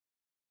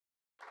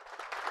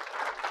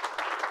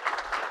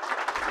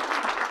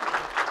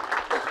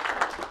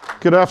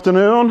Good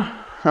afternoon.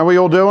 How are you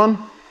all doing?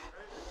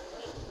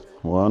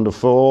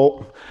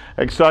 Wonderful.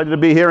 Excited to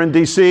be here in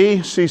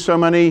DC. See so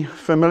many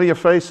familiar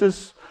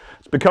faces.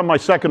 It's become my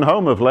second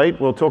home of late.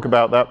 We'll talk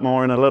about that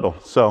more in a little.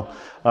 So,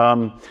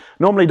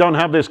 normally don't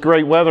have this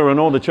great weather and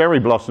all the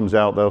cherry blossoms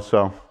out though,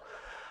 so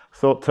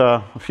thought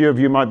a few of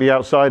you might be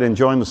outside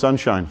enjoying the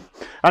sunshine.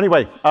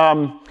 Anyway,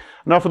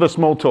 enough of the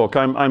small talk.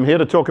 I'm here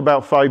to talk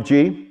about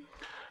 5G.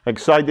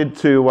 Excited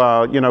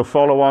to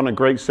follow on a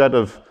great set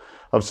of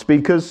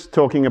speakers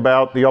talking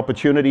about the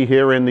opportunity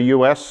here in the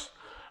US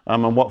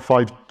and what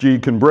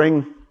 5G can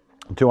bring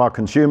to our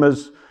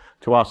consumers,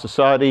 to our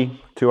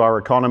society, to our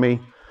economy,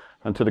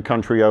 and to the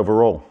country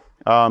overall.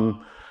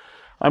 I'm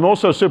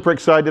also super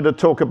excited to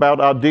talk about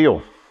our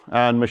deal,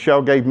 and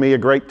Michelle gave me a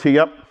great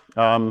tee-up.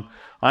 I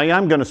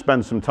am going to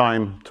spend some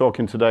time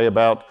talking today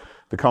about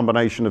the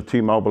combination of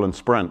T-Mobile and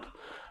Sprint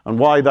and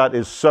why that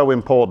is so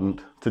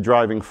important to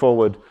driving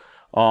forward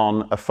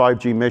on a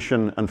 5G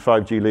mission and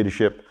 5G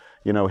leadership,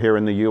 here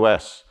in the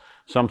US.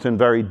 Something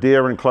very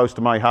dear and close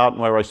to my heart,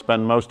 and where I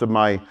spend most of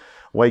my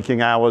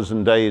waking hours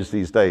and days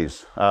these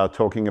days,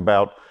 talking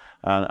about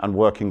and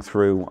working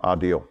through our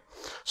deal.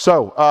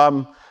 So,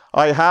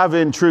 I have,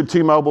 in true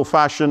T-Mobile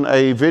fashion,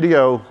 a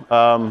video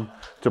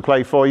to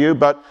play for you,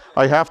 but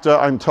I have to,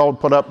 I'm told,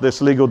 put up this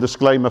legal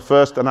disclaimer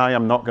first, and I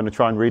am not going to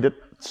try and read it.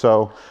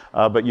 So,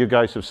 but you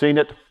guys have seen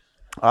it.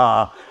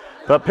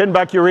 But pin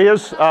back your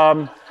ears.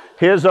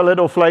 Here's a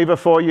little flavor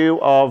for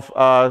you of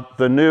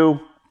the new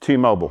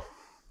T-Mobile.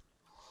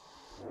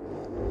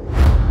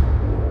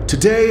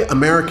 Today,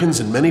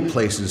 Americans in many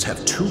places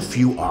have too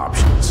few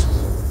options.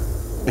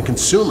 And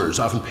consumers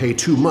often pay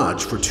too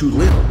much for too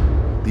little.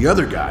 The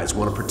other guys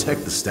want to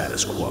protect the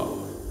status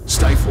quo,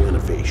 stifle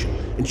innovation,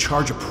 and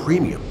charge a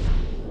premium,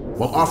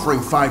 while offering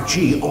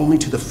 5G only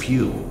to the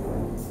few.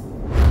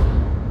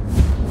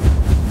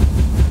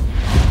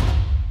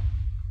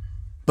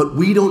 But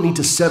we don't need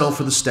to settle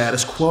for the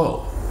status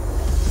quo.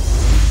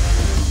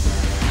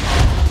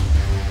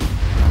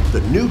 The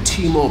new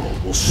T-Mobile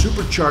will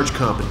supercharge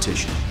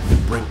competition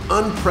and bring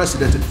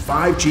unprecedented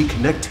 5G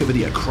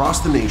connectivity across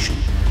the nation,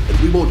 and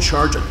we won't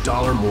charge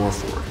 $1 more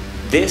for it.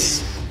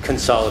 This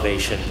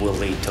consolidation will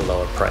lead to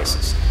lower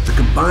prices. The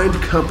combined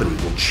company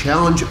will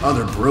challenge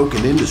other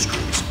broken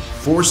industries,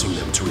 forcing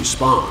them to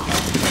respond,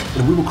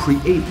 and we will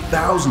create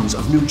thousands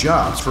of new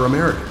jobs for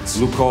Americans.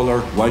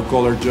 Blue-collar,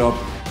 white-collar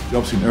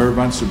jobs in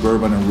urban,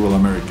 suburban, and rural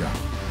America.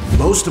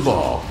 Most of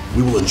all,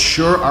 we will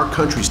ensure our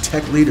country's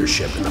tech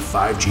leadership in the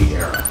 5G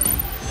era.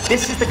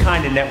 This is the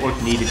kind of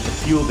network needed to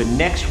fuel the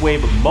next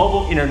wave of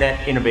mobile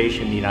internet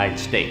innovation in the United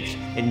States.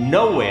 And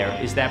nowhere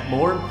is that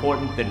more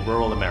important than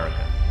rural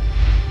America.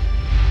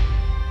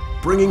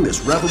 Bringing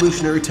this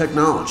revolutionary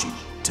technology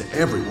to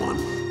everyone,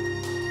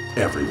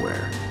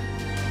 everywhere.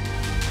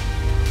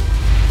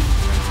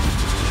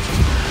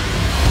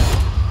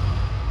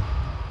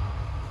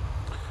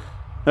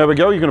 There we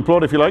go. You can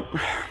applaud if you like.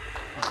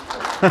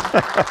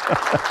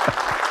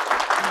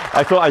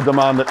 I thought I'd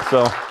demand it,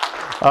 so.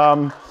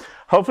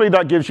 Hopefully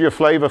that gives you a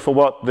flavor for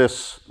what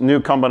this new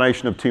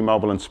combination of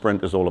T-Mobile and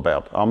Sprint is all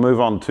about. I'll move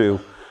on to,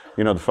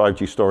 the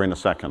 5G story in a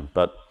second,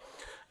 but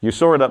you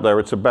saw it up there.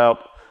 It's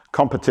about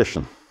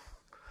competition.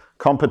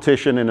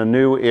 Competition in a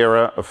new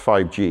era of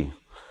 5G.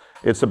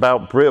 It's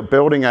about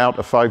building out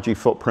a 5G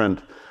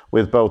footprint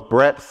with both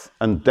breadth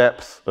and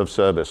depth of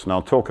service. And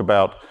I'll talk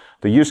about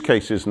the use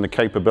cases and the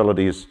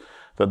capabilities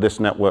that this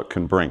network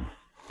can bring.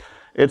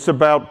 It's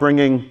about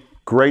bringing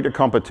greater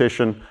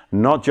competition,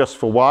 not just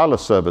for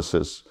wireless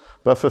services,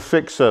 but for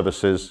fixed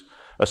services,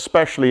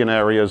 especially in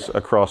areas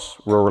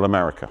across rural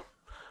America.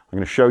 I'm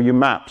going to show you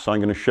maps. I'm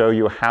going to show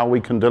you how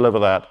we can deliver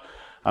that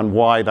and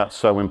why that's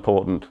so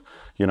important,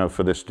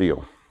 for this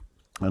deal.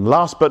 And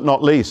last but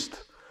not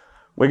least,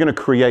 we're going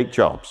to create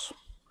jobs.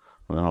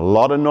 There's a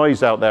lot of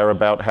noise out there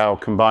about how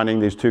combining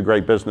these two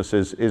great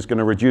businesses is going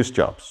to reduce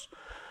jobs.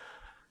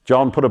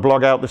 John put a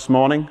blog out this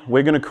morning.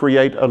 We're going to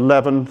create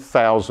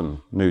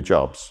 11,000 new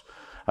jobs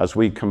as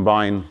we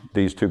combine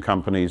these two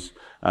companies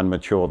and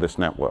mature this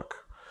network.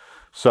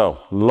 So,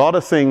 a lot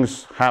of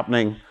things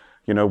happening,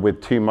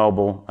 with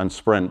T-Mobile and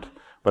Sprint,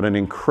 but an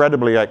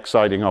incredibly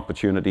exciting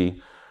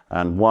opportunity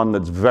and one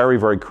that's very,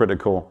 very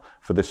critical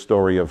for this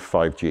story of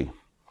 5G.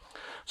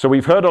 So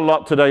we've heard a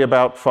lot today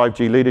about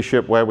 5G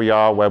leadership, where we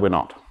are, where we're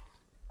not.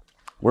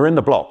 We're in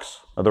the blocks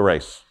of the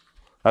race.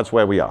 That's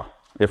where we are,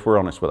 if we're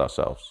honest with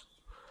ourselves.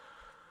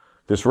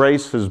 This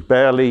race has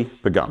barely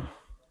begun.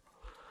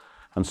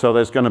 And so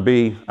there's going to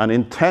be an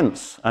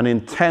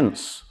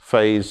intense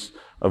phase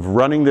of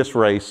running this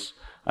race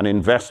and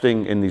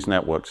investing in these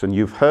networks. And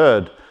you've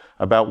heard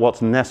about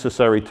what's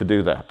necessary to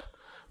do that.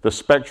 The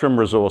spectrum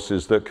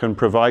resources that can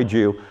provide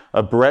you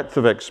a breadth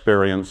of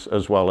experience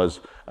as well as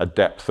a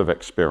depth of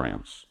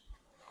experience.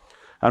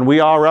 And we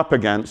are up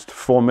against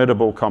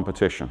formidable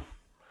competition.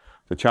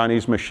 The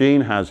Chinese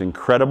machine has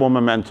incredible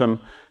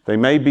momentum. They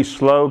may be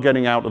slow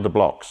getting out of the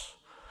blocks,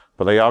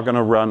 but they are going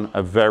to run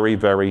a very,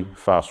 very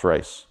fast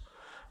race.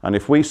 And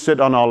if we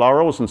sit on our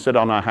laurels and sit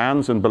on our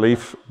hands and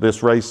believe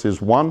this race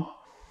is won,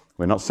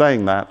 we're not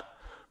saying that,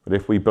 But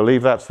if we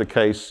believe that's the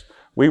case,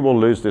 we will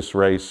lose this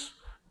race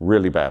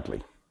really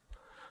badly.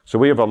 So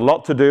we have a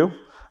lot to do,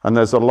 and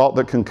there's a lot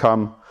that can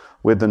come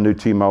with the new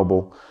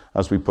T-Mobile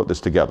as we put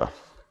this together.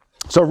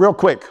 So real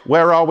quick,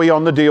 where are we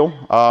on the deal?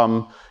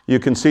 You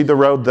can see the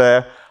road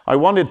there. I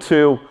wanted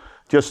to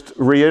just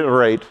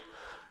reiterate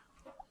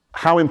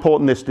how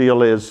important this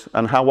deal is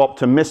and how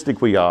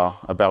optimistic we are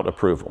about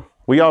approval.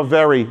 We are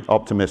very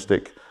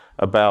optimistic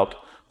about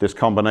this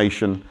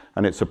combination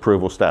and its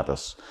approval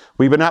status.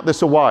 We've been at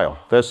this a while.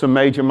 There's some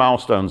major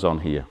milestones on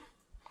here.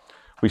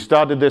 We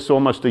started this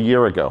almost a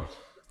year ago.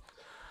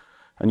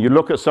 And you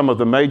look at some of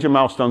the major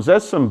milestones,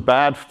 there's some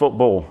bad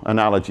football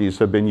analogies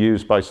have been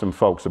used by some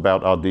folks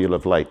about our deal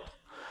of late.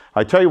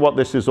 I tell you what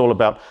this is all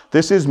about.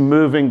 This is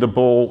moving the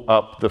ball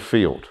up the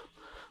field.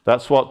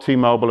 That's what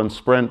T-Mobile and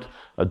Sprint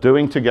are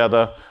doing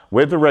together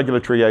with the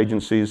regulatory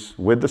agencies,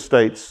 with the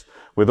states,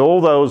 with all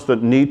those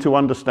that need to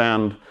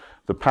understand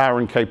the power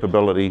and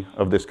capability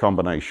of this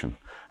combination.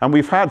 And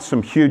we've had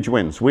some huge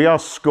wins. We are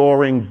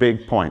scoring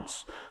big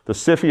points. The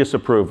CFIUS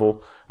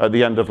approval at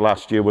the end of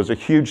last year was a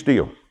huge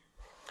deal.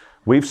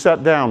 We've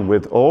sat down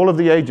with all of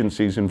the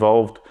agencies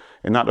involved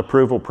in that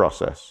approval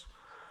process,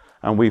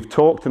 and we've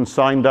talked and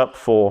signed up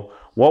for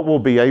what will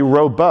be a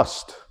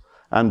robust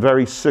and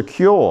very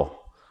secure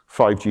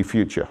 5G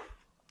future.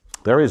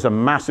 There is a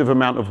massive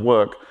amount of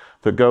work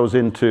that goes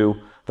into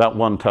that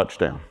one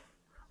touchdown,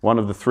 one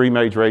of the three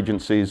major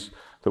agencies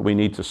that we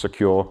need to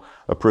secure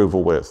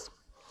approval with.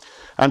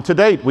 And to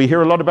date, we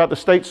hear a lot about the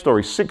state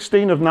story.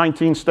 16 of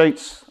 19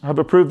 states have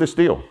approved this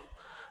deal.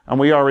 And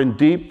we are in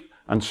deep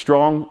and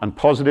strong and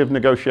positive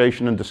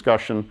negotiation and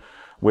discussion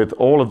with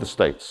all of the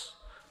states,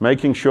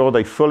 making sure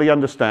they fully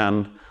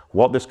understand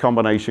what this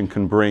combination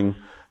can bring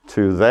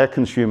to their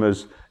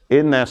consumers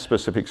in their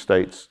specific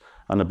states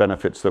and the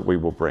benefits that we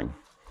will bring.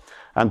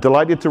 I'm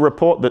delighted to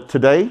report that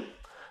today,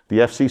 the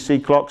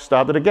FCC clock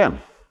started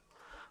again.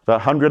 The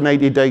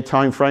 180-day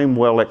time frame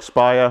will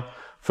expire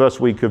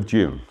first week of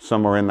June,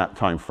 somewhere in that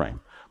time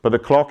frame. But the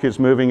clock is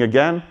moving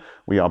again.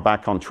 We are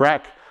back on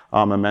track.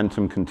 Our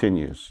momentum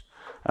continues.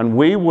 And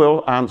we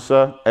will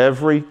answer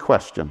every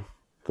question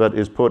that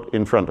is put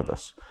in front of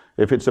us.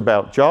 If it's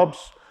about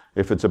jobs,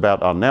 if it's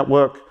about our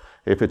network,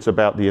 if it's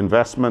about the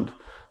investment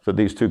that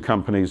these two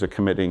companies are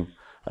committing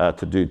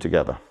to do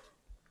together.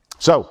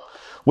 So,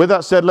 with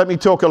that said, let me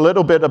talk a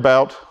little bit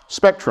about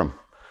spectrum.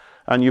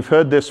 And you've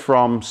heard this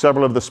from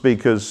several of the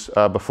speakers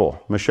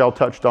before. Michelle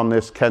touched on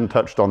this, Ken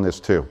touched on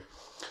this too.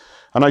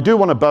 And I do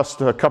want to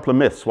bust a couple of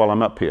myths while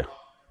I'm up here.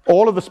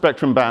 All of the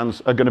spectrum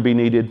bands are going to be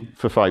needed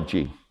for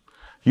 5G.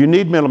 You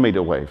need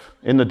millimeter wave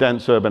in the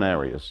dense urban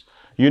areas.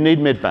 You need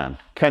midband.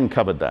 Ken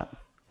covered that.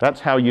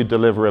 That's how you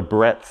deliver a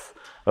breadth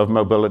of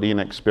mobility and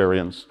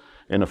experience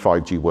in a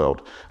 5G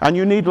world. And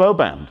you need low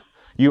band.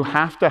 You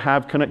have to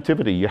have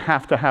connectivity. You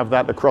have to have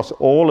that across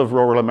all of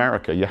rural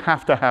America. You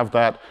have to have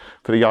that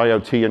for the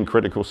IoT and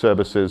critical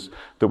services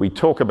that we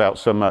talk about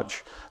so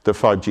much that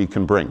 5G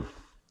can bring.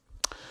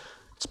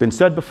 It's been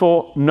said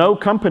before, no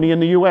company in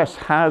the US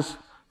has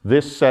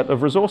this set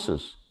of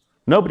resources.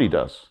 Nobody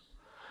does.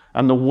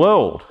 And the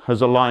world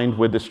has aligned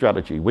with this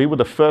strategy. We were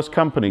the first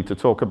company to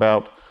talk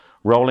about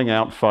rolling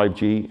out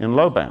 5G in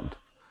low band.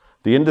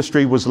 The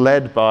industry was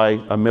led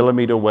by a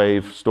millimeter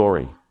wave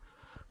story.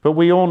 But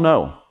we all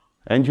know,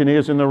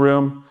 engineers in the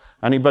room,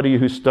 anybody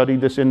who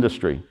studied this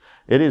industry,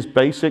 it is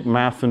basic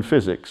math and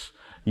physics.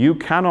 You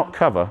cannot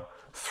cover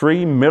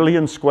 3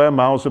 million square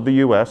miles of the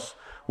US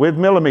with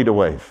millimeter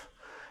wave.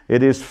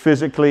 It is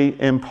physically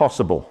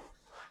impossible.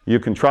 You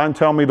can try and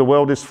tell me the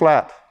world is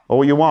flat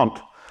all you want.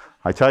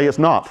 I tell you it's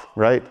not,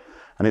 right?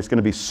 And it's going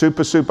to be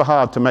super, super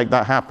hard to make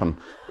that happen,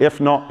 if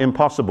not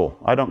impossible.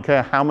 I don't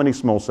care how many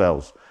small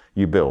cells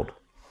you build.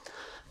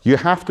 You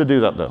have to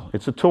do that though.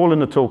 It's a tool in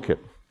the toolkit.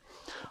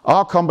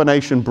 Our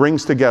combination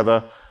brings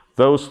together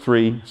those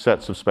three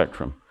sets of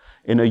spectrum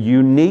in a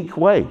unique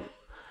way.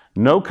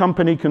 No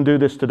company can do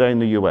this today in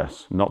the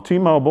US. Not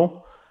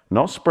T-Mobile,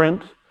 not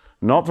Sprint,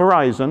 not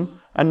Verizon,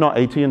 and not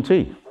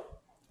AT&T.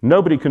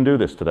 Nobody can do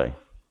this today.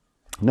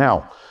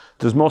 Now,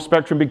 does more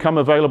spectrum become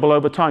available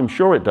over time?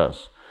 Sure it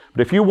does.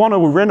 But if you want to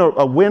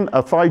win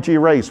a 5G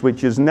race,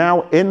 which is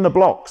now in the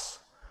blocks,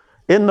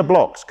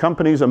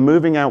 companies are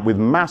moving out with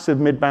massive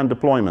mid-band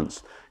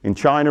deployments in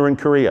China and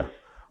Korea.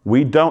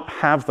 We don't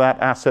have that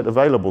asset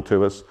available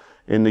to us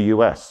in the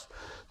US.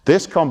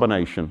 This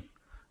combination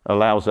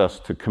allows us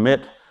to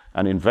commit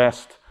and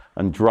invest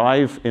and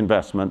drive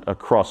investment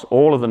across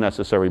all of the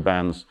necessary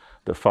bands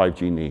that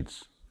 5G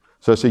needs.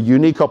 So it's a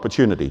unique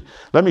opportunity.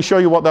 Let me show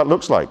you what that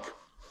looks like.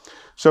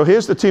 So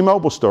here's the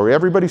T-Mobile story.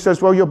 Everybody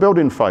says, well, you're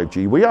building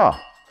 5G. We are.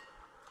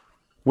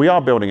 We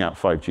are building out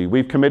 5G.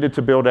 We've committed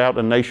to build out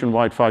a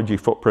nationwide 5G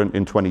footprint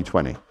in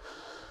 2020.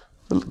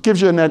 It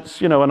gives you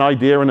an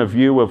idea and a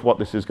view of what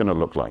this is going to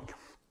look like.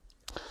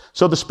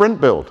 So the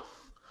Sprint build.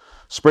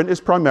 Sprint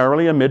is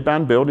primarily a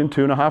mid-band build in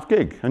 2.5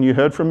 gig. And you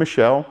heard from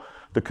Michelle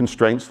the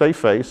constraints they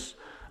face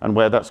and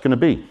where that's going to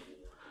be.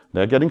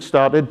 They're getting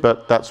started,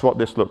 but that's what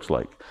this looks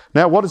like.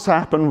 Now, what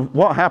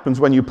happens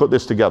when you put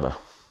this together?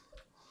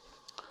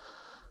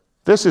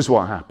 This is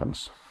what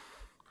happens.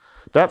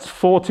 That's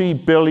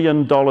 $40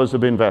 billion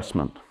of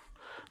investment.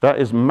 That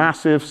is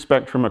massive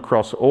spectrum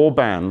across all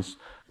bands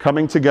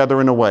coming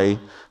together in a way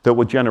that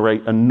will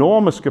generate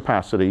enormous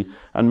capacity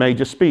and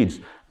major speeds.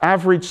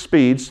 Average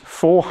speeds,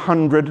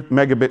 400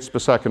 megabits per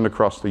second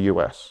across the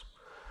US.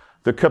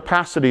 The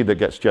capacity that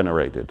gets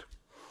generated.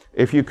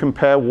 If you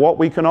compare what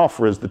we can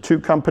offer as the two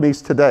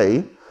companies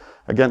today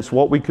against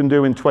what we can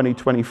do in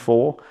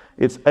 2024,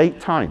 it's 8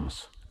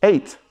 times.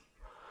 8.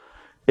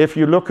 If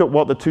you look at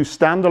what the two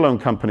standalone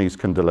companies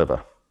can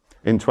deliver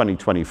in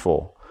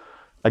 2024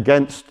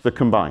 against the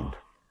combined,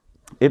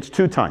 it's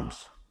 2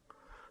 times.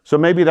 So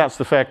maybe that's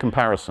the fair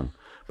comparison.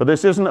 But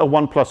this isn't a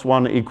 1 +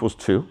 1 =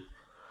 2.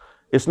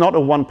 It's not a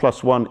 1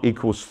 + 1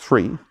 =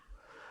 3.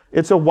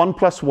 It's a 1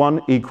 +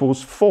 1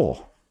 =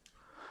 4.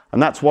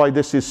 And that's why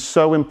this is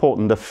so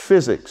important. The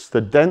physics,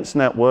 the dense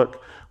network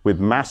with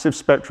massive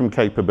spectrum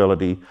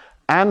capability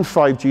and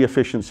 5G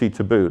efficiency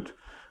to boot,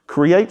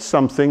 creates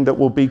something that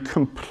will be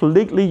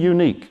completely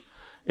unique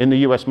in the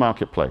US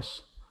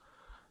marketplace.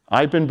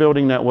 I've been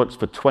building networks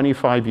for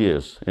 25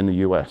 years in the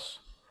US.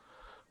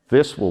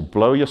 This will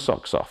blow your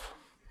socks off.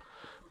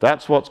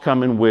 That's what's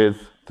coming with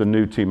the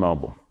new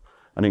T-Mobile.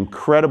 An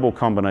incredible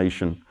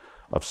combination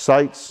of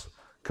sites,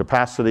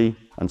 capacity,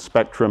 and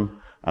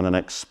spectrum, and an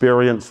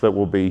experience that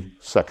will be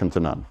second to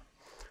none.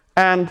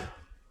 And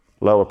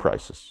lower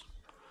prices.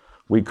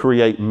 We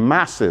create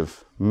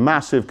massive,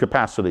 massive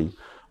capacity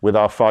with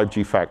our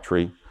 5G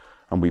factory,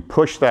 and we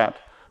push that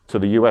to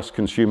the US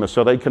consumer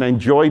so they can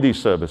enjoy these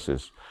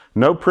services.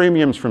 No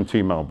premiums from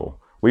T-Mobile.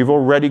 We've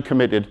already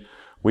committed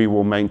we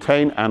will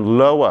maintain and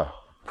lower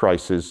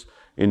prices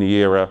in the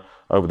era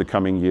over the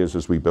coming years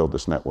as we build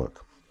this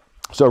network.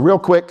 So real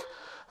quick,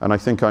 and I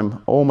think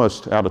I'm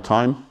almost out of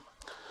time.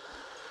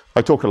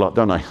 I talk a lot,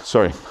 don't I?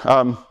 Sorry.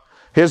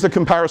 Here's the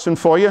comparison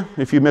for you,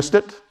 if you missed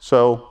it.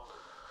 So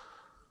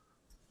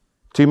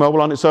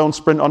T-Mobile on its own,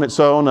 Sprint on its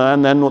own,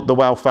 and then the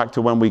wow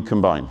factor when we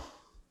combine.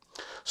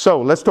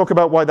 So let's talk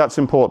about why that's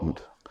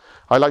important.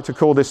 I like to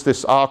call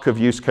this arc of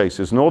use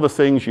cases. And all the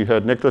things, you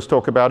heard Nicholas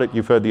talk about it,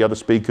 you've heard the other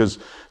speakers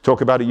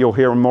talk about it, you'll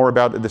hear more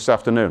about it this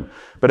afternoon.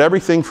 But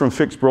everything from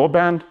fixed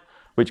broadband,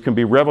 which can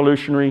be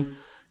revolutionary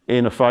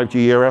in a 5G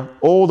era,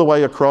 all the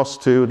way across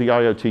to the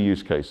IoT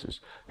use cases.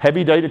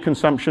 Heavy data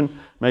consumption,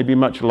 maybe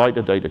much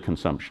lighter data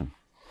consumption.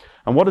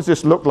 And what does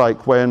this look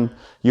like when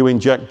you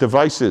inject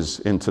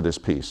devices into this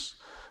piece?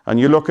 And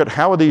you look at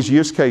how are these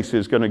use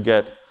cases going to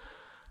get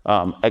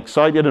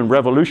excited and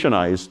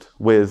revolutionized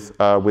with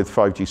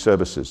 5G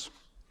services.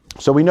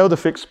 So we know the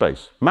fixed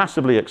space,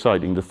 massively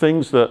exciting. The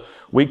things that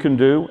we can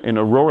do in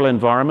a rural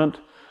environment,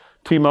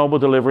 T-Mobile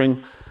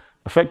delivering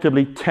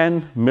effectively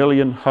 10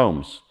 million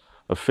homes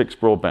of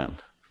fixed broadband.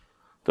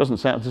 Does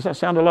that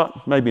sound a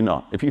lot? Maybe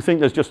not. If you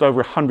think there's just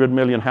over 100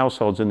 million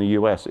households in the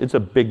US, it's a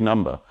big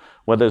number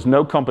where there's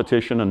no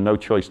competition and no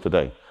choice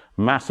today.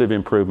 Massive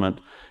improvement,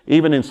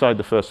 even inside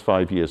the first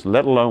 5 years,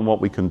 let alone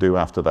what we can do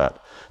after that.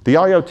 The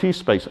IoT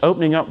space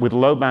opening up with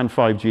low-band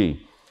 5G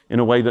in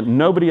a way that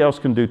nobody else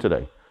can do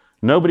today.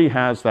 Nobody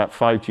has that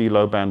 5G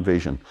low-band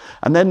vision.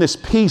 And then this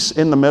piece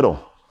in the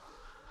middle,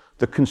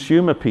 the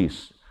consumer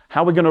piece,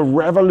 how we're going to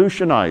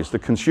revolutionize the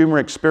consumer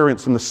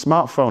experience and the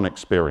smartphone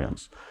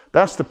experience.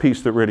 That's the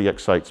piece that really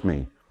excites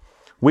me.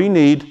 We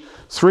need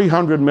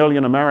 300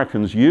 million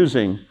Americans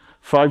using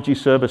 5G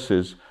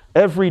services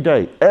every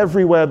day,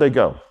 everywhere they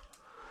go.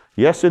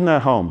 Yes, in their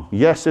home.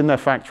 Yes, in their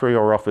factory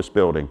or office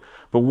building.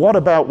 But what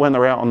about when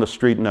they're out on the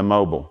street and they're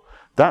mobile?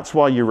 That's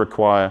why you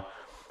require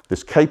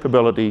this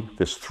capability,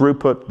 this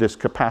throughput, this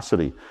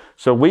capacity.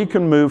 So we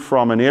can move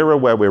from an era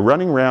where we're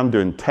running around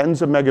doing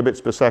tens of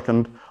megabits per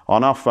second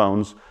on our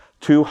phones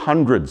to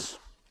hundreds.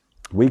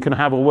 We can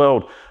have a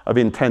world of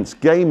intense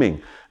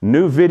gaming,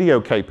 new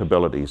video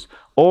capabilities,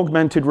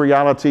 augmented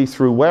reality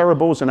through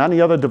wearables and any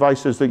other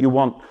devices that you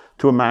want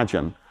to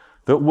imagine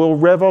that will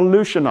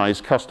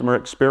revolutionize customer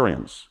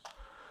experience.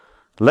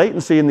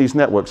 Latency in these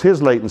networks,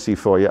 here's latency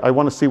for you. I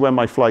want to see where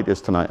my flight is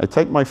tonight. I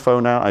take my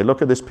phone out, I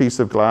look at this piece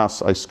of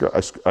glass,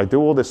 I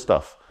do all this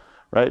stuff,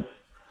 right?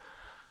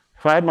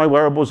 If I had my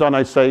wearables on,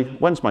 I'd say,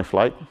 when's my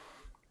flight?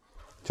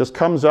 Just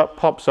comes up,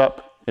 pops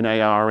up in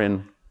AR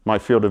in my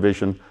field of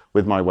vision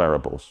with my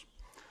wearables.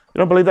 You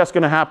don't believe that's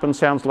going to happen?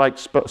 Sounds like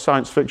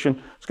science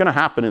fiction. It's going to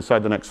happen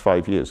inside the next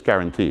 5 years,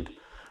 guaranteed.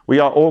 We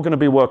are all going to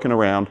be working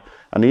around,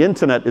 and the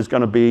internet is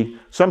going to be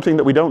something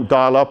that we don't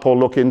dial up or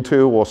look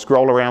into or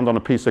scroll around on a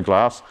piece of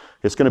glass.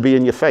 It's going to be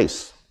in your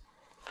face.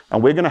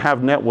 And we're going to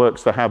have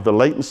networks that have the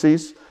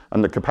latencies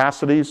and the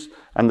capacities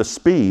and the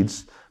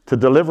speeds to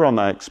deliver on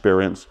that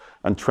experience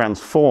and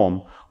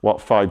transform what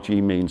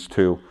 5G means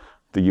to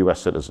the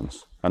US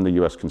citizens and the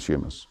US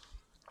consumers.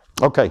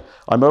 Okay,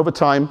 I'm over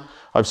time.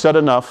 I've said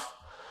enough.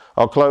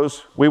 I'll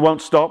close. We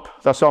won't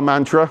stop. That's our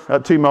mantra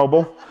at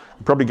T-Mobile.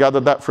 You probably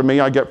gathered that from me.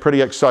 I get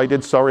pretty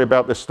excited. Sorry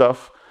about this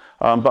stuff.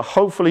 But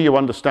hopefully you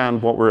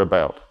understand what we're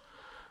about.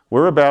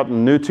 We're about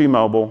new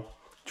T-Mobile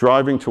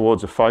driving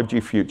towards a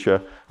 5G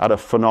future at a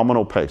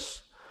phenomenal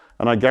pace.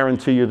 And I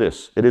guarantee you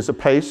this, it is a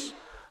pace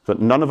that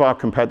none of our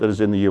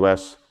competitors in the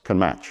US can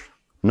match.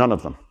 None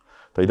of them.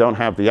 They don't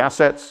have the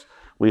assets,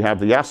 We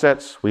have the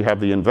assets, we have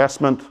the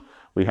investment,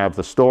 we have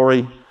the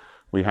story,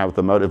 we have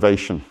the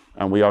motivation,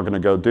 and we are going to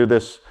go do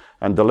this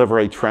and deliver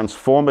a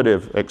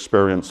transformative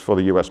experience for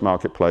the US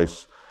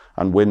marketplace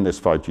and win this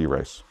 5G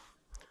race.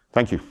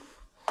 Thank you.